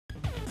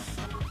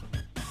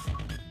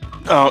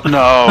Oh,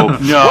 no,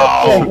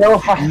 no,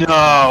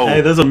 no.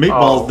 Hey, those are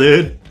meatballs,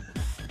 dude.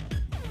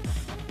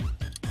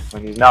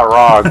 When he's not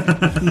wrong.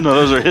 No,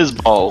 those are his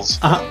balls.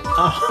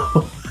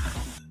 Oh.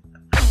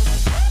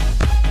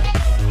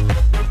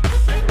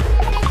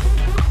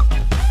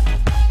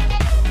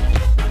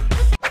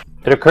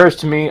 It occurs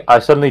to me, I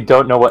suddenly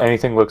don't know what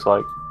anything looks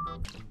like.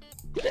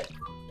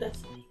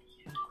 That's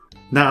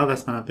No,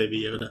 that's not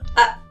Baby Yoda.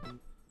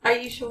 Are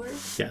you sure?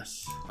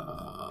 Yes. It's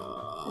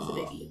a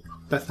baby.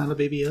 That's not a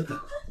Baby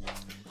Yoda.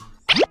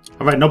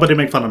 Alright, nobody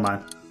make fun of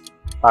mine.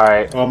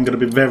 Alright. Or I'm gonna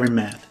be very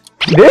mad.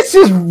 This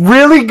is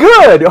really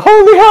good!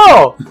 Holy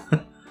hell!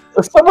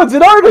 Someone's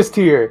an artist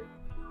here!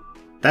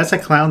 That's a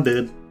clown,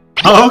 dude.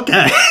 Oh,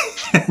 okay.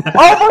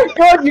 Oh my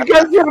god, you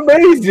guys are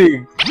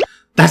amazing!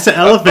 That's an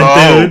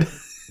elephant, dude.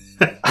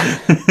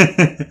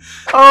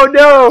 Oh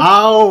no!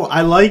 Oh,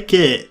 I like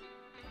it.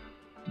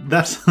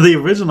 That's the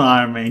original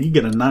Iron Man. You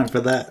get a 9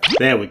 for that.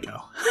 There we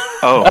go.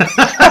 Oh.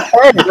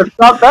 Hey, that's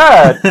not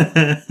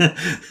bad!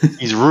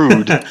 He's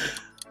rude.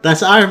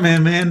 That's Iron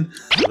Man, man.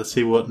 Let's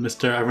see what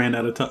Mr. I ran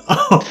out of time.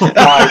 Oh.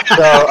 Alright,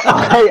 so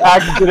I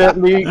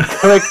accidentally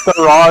clicked the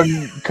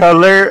wrong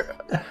color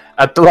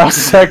at the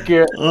last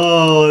second.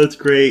 Oh, that's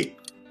great.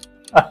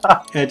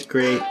 That's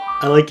great.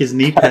 I like his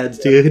knee pads,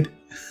 dude.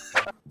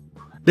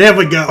 There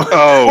we go.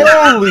 Oh.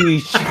 Holy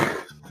shit!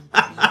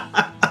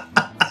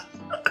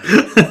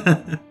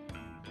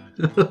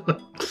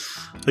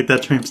 Like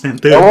that tramp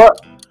stamp, dude. You know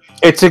what?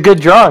 It's a good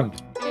drawing.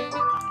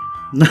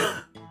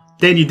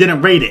 Dan, you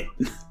didn't rate it.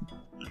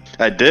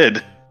 I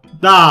did.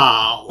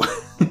 No.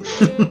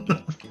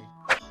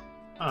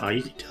 Oh,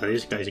 you can tell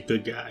this guy's a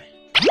good guy.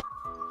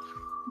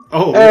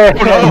 Oh, Hey.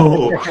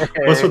 no.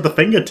 What's with the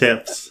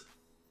fingertips?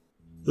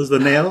 Those the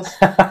nails?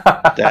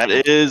 That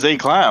is a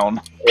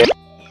clown.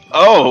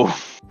 Oh.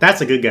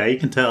 That's a good guy, you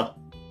can tell.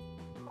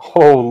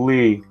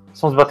 Holy.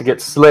 Someone's about to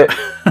get slit.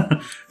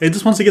 He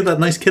just wants to get that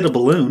nice kid a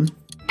balloon.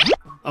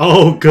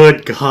 Oh,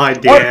 good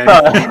God, Dan.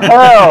 What the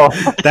hell?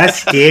 That's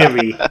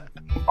scary.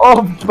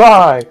 Oh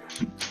my.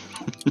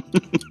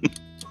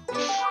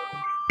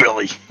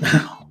 Billy.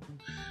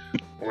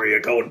 Where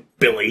you going,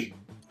 Billy?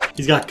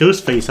 He's got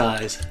ghost face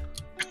eyes.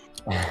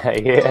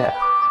 Yeah.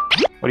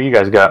 What do you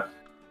guys got?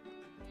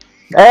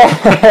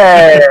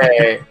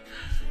 Hey!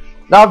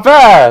 Not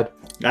bad!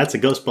 That's a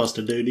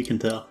Ghostbuster, dude, you can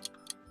tell.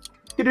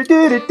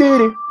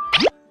 Do-do-do-do-do-do.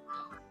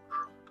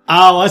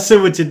 Oh, I see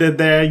what you did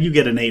there. You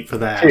get an 8 for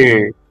that.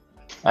 Dude,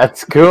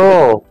 that's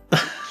cool.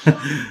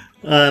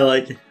 I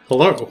like it.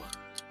 Hello.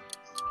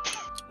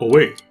 Oh,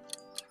 wait.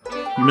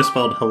 You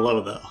misspelled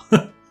hello,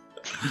 though.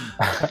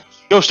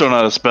 Ghost don't know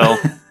how to spell.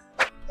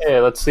 Hey,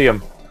 let's see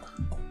him.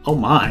 Oh,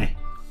 my.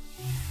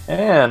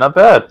 Yeah, not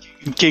bad.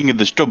 King of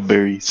the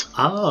strawberries.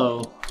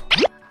 Oh.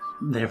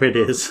 There it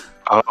is.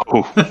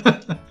 Oh.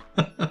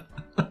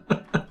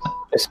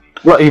 It's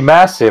bloody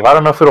massive. I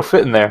don't know if it'll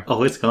fit in there.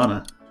 Oh, it's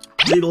gonna.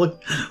 See,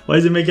 look. Why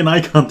is he making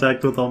eye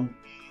contact with him?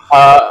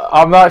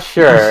 I'm not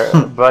sure,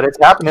 but it's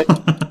happening.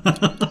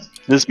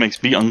 This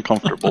makes me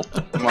uncomfortable.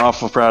 I'm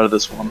awful proud of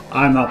this one.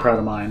 I'm not proud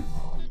of mine.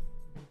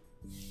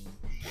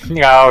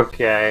 Yeah,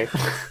 okay.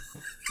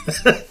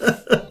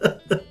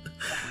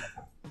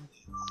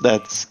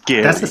 That's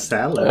scary. That's a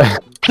salad.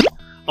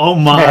 Oh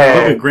my! Look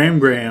at Graham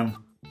Graham.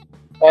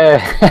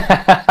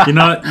 You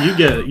know,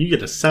 you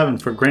get a 7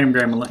 for Graham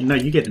Graham alone. No,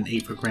 you get an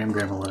 8 for Graham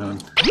Graham alone.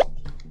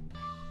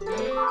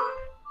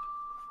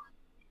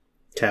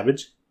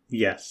 Cabbage?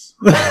 Yes.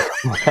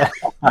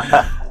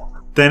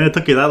 Then it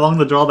took you that long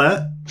to draw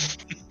that?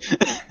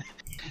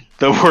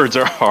 The words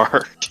are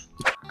hard.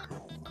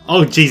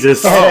 Oh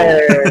Jesus!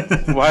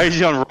 Why is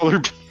he on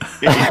rollerblades?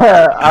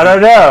 I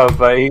don't know,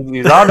 but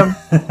he's on them.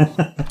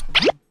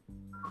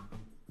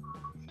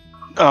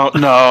 Oh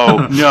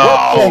no!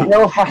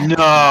 No!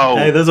 No!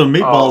 Hey, those are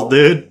meatballs,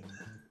 dude.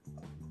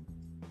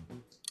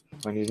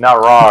 When he's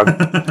not wrong.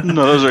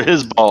 No, those are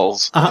his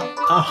balls.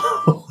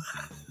 Oh.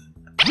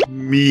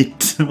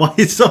 Meat. Why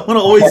is someone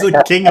always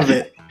the king of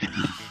it?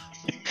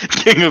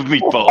 King of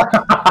meatball.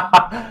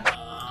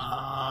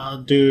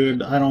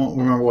 Dude, I don't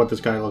remember what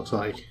this guy looks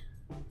like.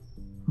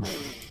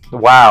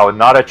 Wow,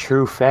 not a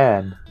true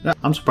fan.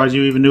 I'm surprised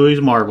you even knew he's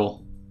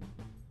Marvel.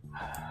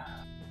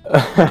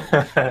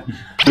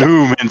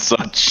 Doom and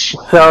such.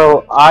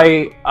 So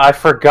I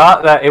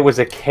forgot that it was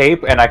a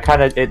cape, and it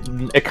kind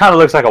of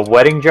looks like a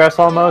wedding dress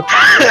almost.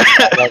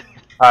 I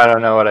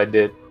don't know what I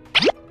did.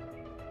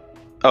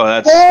 Oh,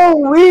 that's...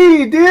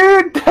 Holy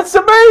dude, that's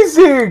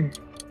amazing!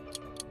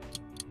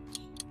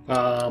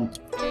 I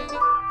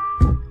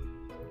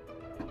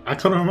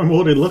couldn't remember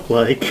what he looked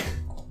like.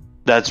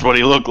 That's what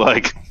he looked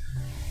like.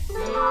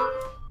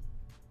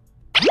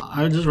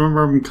 I just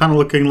remember him kind of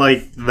looking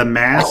like the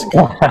Mask.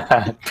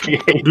 I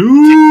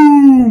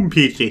Doom,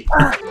 Peachy.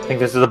 think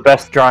this is the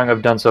best drawing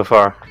I've done so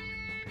far.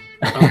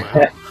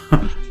 Oh,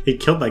 wow. He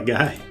killed that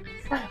guy.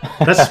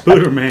 That's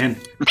Spiderman.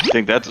 I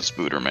think that's a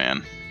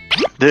Spiderman.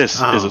 This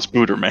is a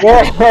Spiderman.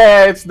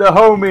 Yeah, it's the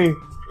homie.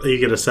 You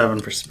get a 7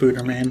 for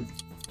Spiderman.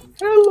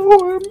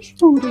 Hello, I'm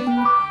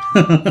Spiderman.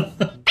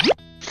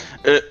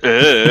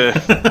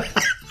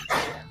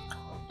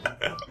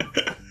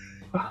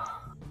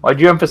 Why'd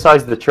you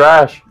emphasize the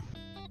trash?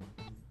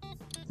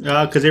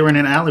 Because they were in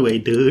an alleyway,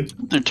 dude.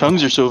 Their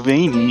tongues are so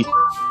veiny.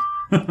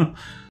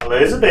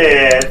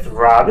 Elizabeth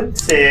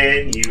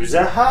Robinson, use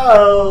a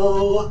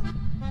hoe.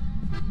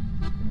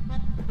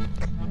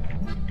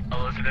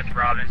 Elizabeth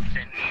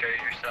Robinson, show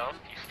yourself,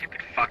 you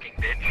stupid fucking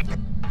bitch.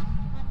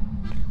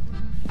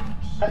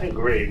 I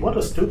agree. What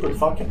a stupid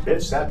fucking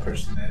bitch that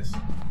person is.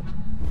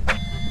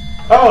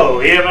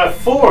 Oh, EMF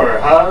 4,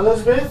 huh,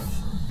 Elizabeth?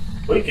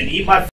 We can eat my